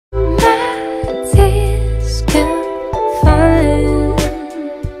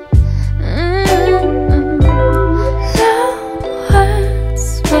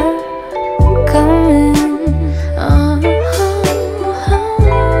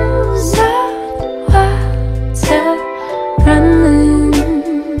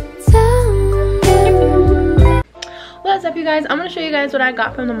guys, I'm gonna show you guys what I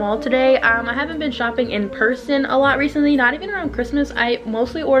got from the mall today. I haven't been shopping in person a lot recently, not even around Christmas. I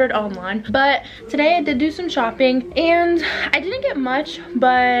mostly ordered online, but today I did do some shopping and I didn't get much,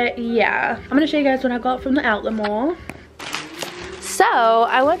 but yeah. I'm gonna show you guys what I got from the outlet mall. So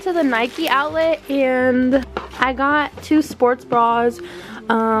I went to the Nike outlet and I got 2 sports bras.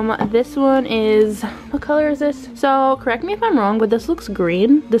 This one is, what color is this? So correct me if I'm wrong, but this looks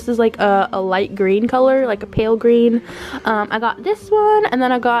green. This is like a light green color, like a pale green. I got this one, and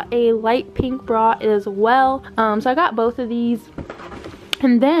then I got a light pink bra as well. So I got both of these.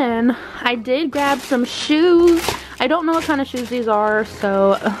 And then I did grab some shoes. I don't know what kind of shoes these are,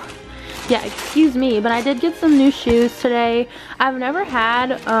 so yeah, excuse me, but I did get some new shoes today. I've never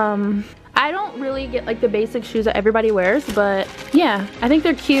had, I don't really get like the basic shoes that everybody wears, but yeah, I think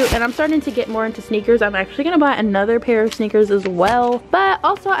they're cute, and I'm starting to get more into sneakers. I'm actually gonna buy another pair of sneakers as well. But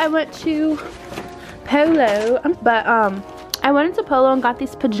also I went to Polo, I went into Polo and got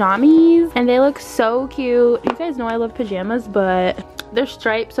these pajamas, and they look so cute. You guys know I love pajamas, but they're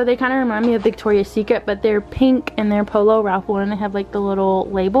striped, so they kind of remind me of Victoria's Secret, but they're pink and they're Polo Ralph Lauren and they have like the little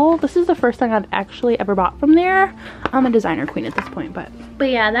label. This is the first thing I've actually ever bought from there. I'm a designer queen at this point, but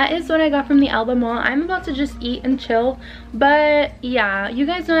yeah, that is what I got from the outlet mall. I'm about to just eat and chill, but yeah, you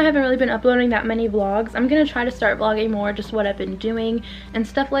guys know I haven't really been uploading that many vlogs. I'm gonna try to start vlogging more, just what I've been doing and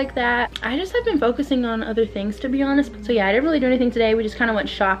stuff like that. I just have been focusing on other things, to be honest. So yeah, I didn't really do anything today. We just kind of went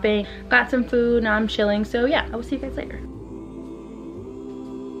shopping, got some food, now I'm chilling. So yeah, I will see you guys later.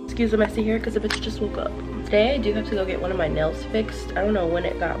 Excuse the messy hair because the bitch just woke up. Today I do have to go get one of my nails fixed. I don't know when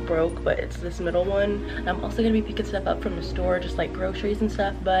it got broke, but it's this middle one. And I'm also gonna be picking stuff up from the store, just like groceries and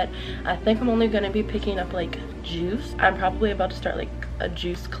stuff, but I think I'm only gonna be picking up like juice. I'm probably about to start like a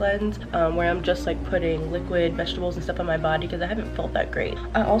juice cleanse where I'm just like putting liquid vegetables and stuff on my body because I haven't felt that great.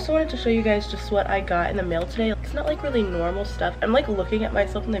 I also wanted to show you guys just what I got in the mail today. It's not like really normal stuff. I'm like looking at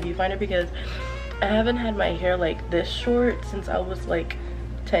myself in the viewfinder because I haven't had my hair like this short since I was like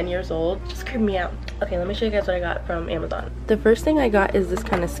 10 years old. Just creeped me out. Okay, let me show you guys what I got from Amazon. The first thing I got is this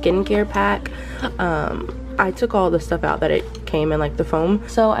kind of skincare pack. I took all the stuff out that it came in, like the foam.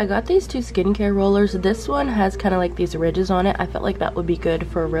 So I got these 2 skincare rollers. This one has kind of like these ridges on it. I felt like that would be good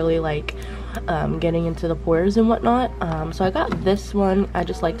for really like getting into the pores and whatnot. So I got this one. I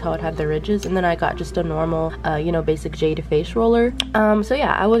just liked how it had the ridges, and then I got just a normal you know, basic Jade face roller. So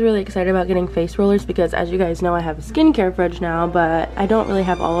yeah, I was really excited about getting face rollers because, as you guys know, I have a skincare fridge now, but I don't really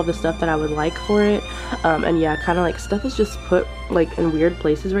have all of the stuff that I would like for it. And yeah, kind of like stuff is just put like in weird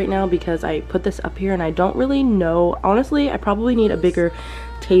places right now because I put this up here and I don't really know. Honestly, I probably need a bigger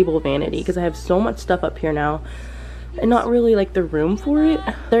table vanity because I have so much stuff up here now and not really like the room for it.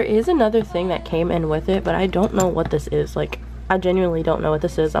 There is another thing that came in with it, but I don't know what this is. Like, I genuinely don't know what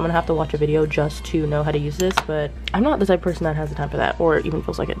this is. I'm gonna have to watch a video just to know how to use this, but I'm not the type of person that has the time for that or even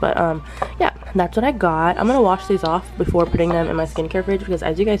feels like it. But yeah, that's what I got. I'm gonna wash these off before putting them in my skincare fridge because,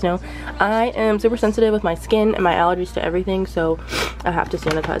 as you guys know, I am super sensitive with my skin and my allergies to everything, so I have to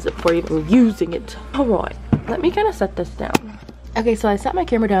sanitize it before even using it. All right, let me kind of set this down. Okay, so I set my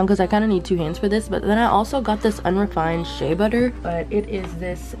camera down because I kind of need 2 hands for this, but then I also got this unrefined shea butter, but it is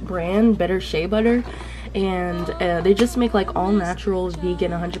this brand Better Shea Butter, and they just make like all natural,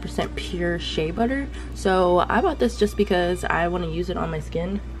 vegan, 100% pure shea butter. So I bought this just because I want to use it on my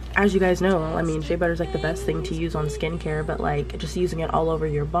skin. As you guys know, I mean, shea butter is like the best thing to use on skincare, but like just using it all over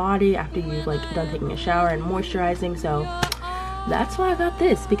your body after you've like done taking a shower and moisturizing. So that's why I got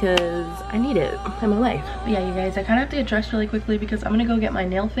this, because I need it in my life. But yeah, you guys, I kind of have to get dressed really quickly because I'm gonna go get my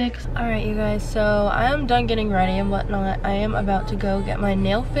nail fixed. All right, you guys, so I am done getting ready and whatnot. I am about to go get my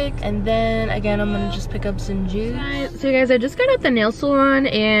nail fixed, and then again I'm gonna just pick up some juice. So you guys, I just got out the nail salon,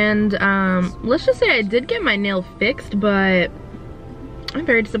 and let's just say I did get my nail fixed, but I'm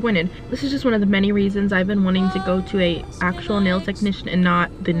very disappointed. This is just one of the many reasons I've been wanting to go to a actual nail technician and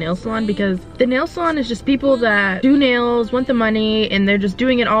not the nail salon, because the nail salon is just people that do nails, want the money, and they're just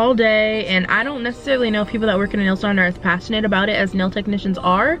doing it all day, and I don't necessarily know if people that work in a nail salon are as passionate about it as nail technicians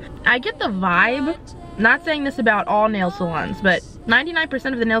are. I get the vibe, not saying this about all nail salons, but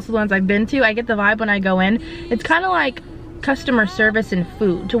 99% of the nail salons I've been to, I get the vibe when I go in, it's kind of like customer service and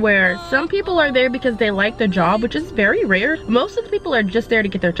food, to where some people are there because they like the job, which is very rare. Most of the people are just there to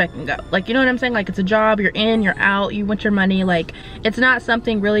get their check and go. Like, you know what I'm saying? Like, it's a job, you're in, you're out, you want your money. Like, it's not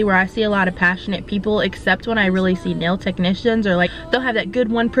something really where I see a lot of passionate people, except when I really see nail technicians, or like they'll have that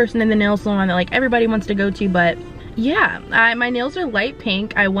good one person in the nail salon that like everybody wants to go to. But yeah, my nails are light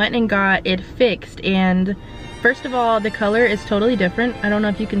pink. I went and got it fixed, and first of all, the color is totally different. I don't know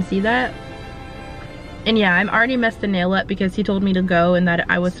if you can see that. And yeah, I'm already messed the nail up because he told me to go and that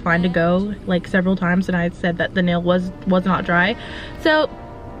I was fine to go like several times, and I said that the nail was not dry. So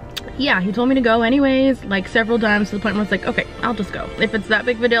yeah, he told me to go anyways, like several times, to the point where I was like, okay, I'll just go. If it's that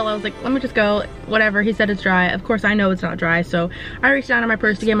big of a deal, I was like, let me just go. Whatever, he said it's dry. Of course, I know it's not dry, so I reached down in my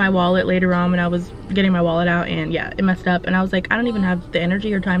purse to get my wallet later on when I was getting my wallet out, and yeah, it messed up. And I was like, I don't even have the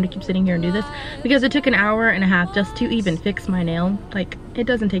energy or time to keep sitting here and do this, because it took an hour and a half just to even fix my nail. Like, it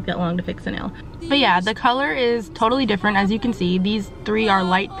doesn't take that long to fix a nail. But yeah, the color is totally different. As you can see, these three are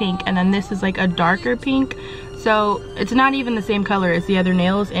light pink, and then this is like a darker pink. So it's not even the same color as the other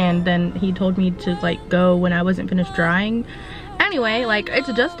nails, and then he told me to like go when I wasn't finished drying. Anyway, like,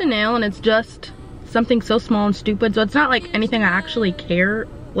 it's just a nail, and it's just something so small and stupid, so it's not like anything I actually care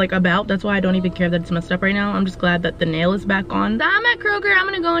like about. That's why I don't even care that it's messed up right now. I'm just glad that the nail is back on. So I'm at Kroger. I'm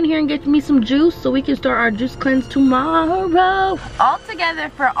gonna go in here and get me some juice so we can start our juice cleanse tomorrow. Altogether,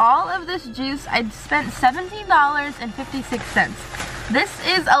 for all of this juice, I spent $17.56. This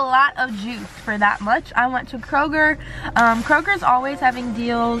is a lot of juice for that much. I went to Kroger. Kroger's always having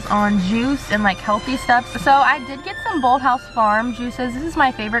deals on juice and like healthy stuff. So I did get some Bolthouse Farm juices. This is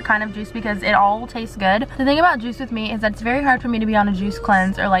my favorite kind of juice because it all tastes good. The thing about juice with me is that it's very hard for me to be on a juice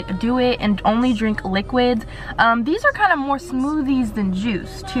cleanse or like do it and only drink liquids. These are kind of more smoothies than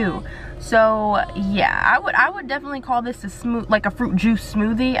juice too. So yeah, I would definitely call this a like a fruit juice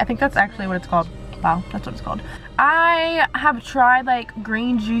smoothie. I think that's actually what it's called. Wow, that's what it's called. I have tried like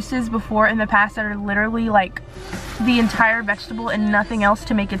green juices before in the past that are literally like the entire vegetable and nothing else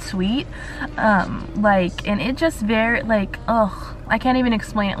to make it sweet. Like, and it just very like, ugh, I can't even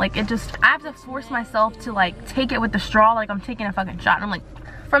explain it. Like, it just, I have to force myself to like take it with the straw like I'm taking a fucking shot, and I'm like,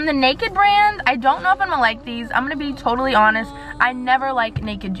 from the Naked brand, I don't know if I'm gonna like these. I'm gonna be totally honest. I never like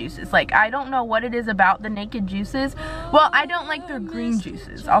Naked juices. Like, I don't know what it is about the Naked juices. Well, I don't like their green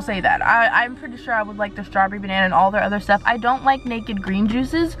juices. I'll say that. I'm pretty sure I would like their strawberry banana and all their other stuff. I don't like Naked green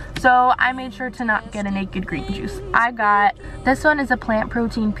juices, so I made sure to not get a Naked green juice. I got, this one is a plant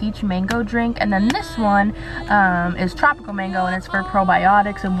protein peach mango drink, and then this one is tropical mango, and it's for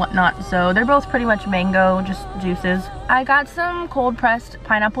probiotics and whatnot. So they're both pretty much mango, just juices. I got some cold pressed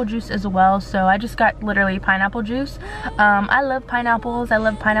pineapple juice as well, so I just got literally pineapple juice. I love pineapples. I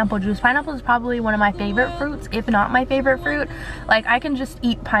love pineapple juice. Pineapple is probably one of my favorite fruits, if not my favorite fruit. Like, I can just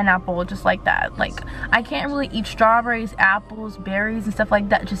eat pineapple just like that. Like, I can't really eat strawberries, apples, berries, and stuff like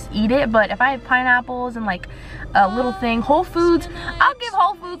that, just eat it. But if I have pineapples and like a little thing, Whole Foods, I'll give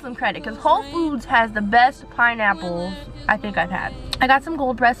Whole Foods some credit, because Whole Foods has the best pineapples I think I've had. I got some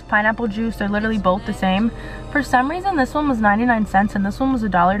cold pressed pineapple juice. They're literally both the same. For some reason, this one was 99 cents and this one was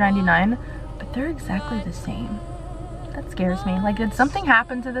 $1.99, but they're exactly the same. That scares me. Like, did something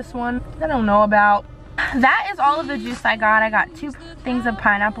happen to this one I don't know about? That is all of the juice I got. I got 2 things of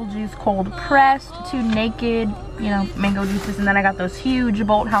pineapple juice cold pressed, 2 Naked, you know, mango juices, and then I got those huge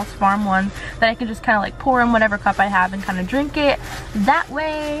Bolthouse Farm ones that I can just kind of like pour in whatever cup I have and kind of drink it that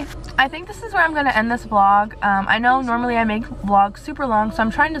way. I think this is where I'm going to end this vlog. I know normally I make vlogs super long, so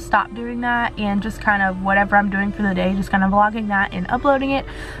I'm trying to stop doing that and just kind of whatever I'm doing for the day, just kind of vlogging that and uploading it.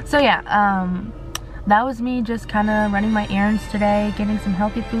 So yeah, that was me just kind of running my errands today, getting some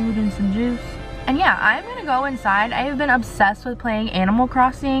healthy food and some juice. And yeah, I'm gonna go inside. I have been obsessed with playing Animal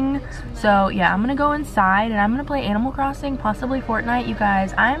Crossing. So yeah, I'm gonna go inside and I'm gonna play Animal Crossing, possibly Fortnite. You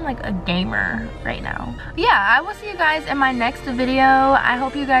guys, I'm like a gamer right now. Yeah, I will see you guys in my next video. I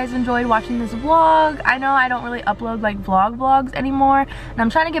hope you guys enjoyed watching this vlog. I know I don't really upload like vlogs anymore, and I'm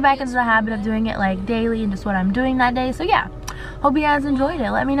trying to get back into the habit of doing it like daily and just what I'm doing that day. So yeah, hope you guys enjoyed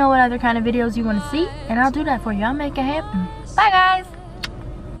it. Let me know what other kind of videos you want to see, and I'll do that for you. I'll make it happen. Bye guys.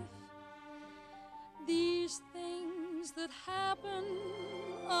 These things that happen